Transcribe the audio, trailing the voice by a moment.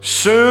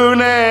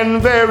Soon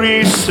and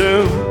very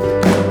soon,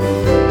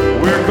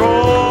 we're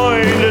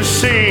going to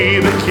see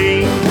the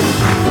King.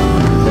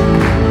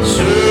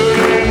 Soon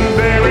and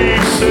very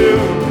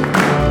soon,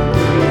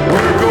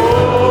 we're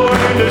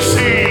going to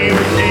see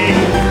the King.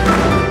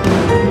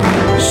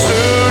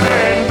 Soon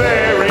and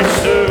very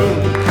soon,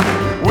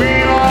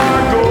 we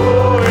are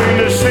going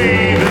to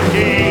see the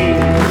King.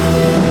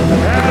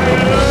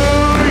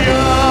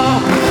 Hallelujah!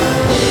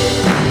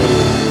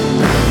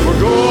 We're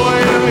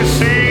going to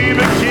see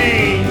the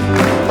King.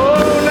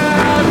 Oh,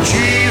 now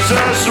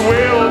Jesus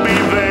will be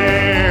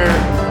there.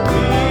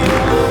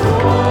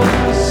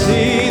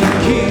 See the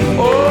King.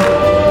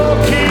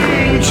 Oh,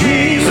 King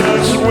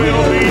Jesus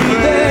will be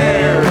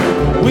there.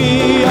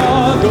 We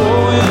are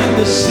going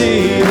to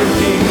see the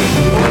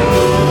King.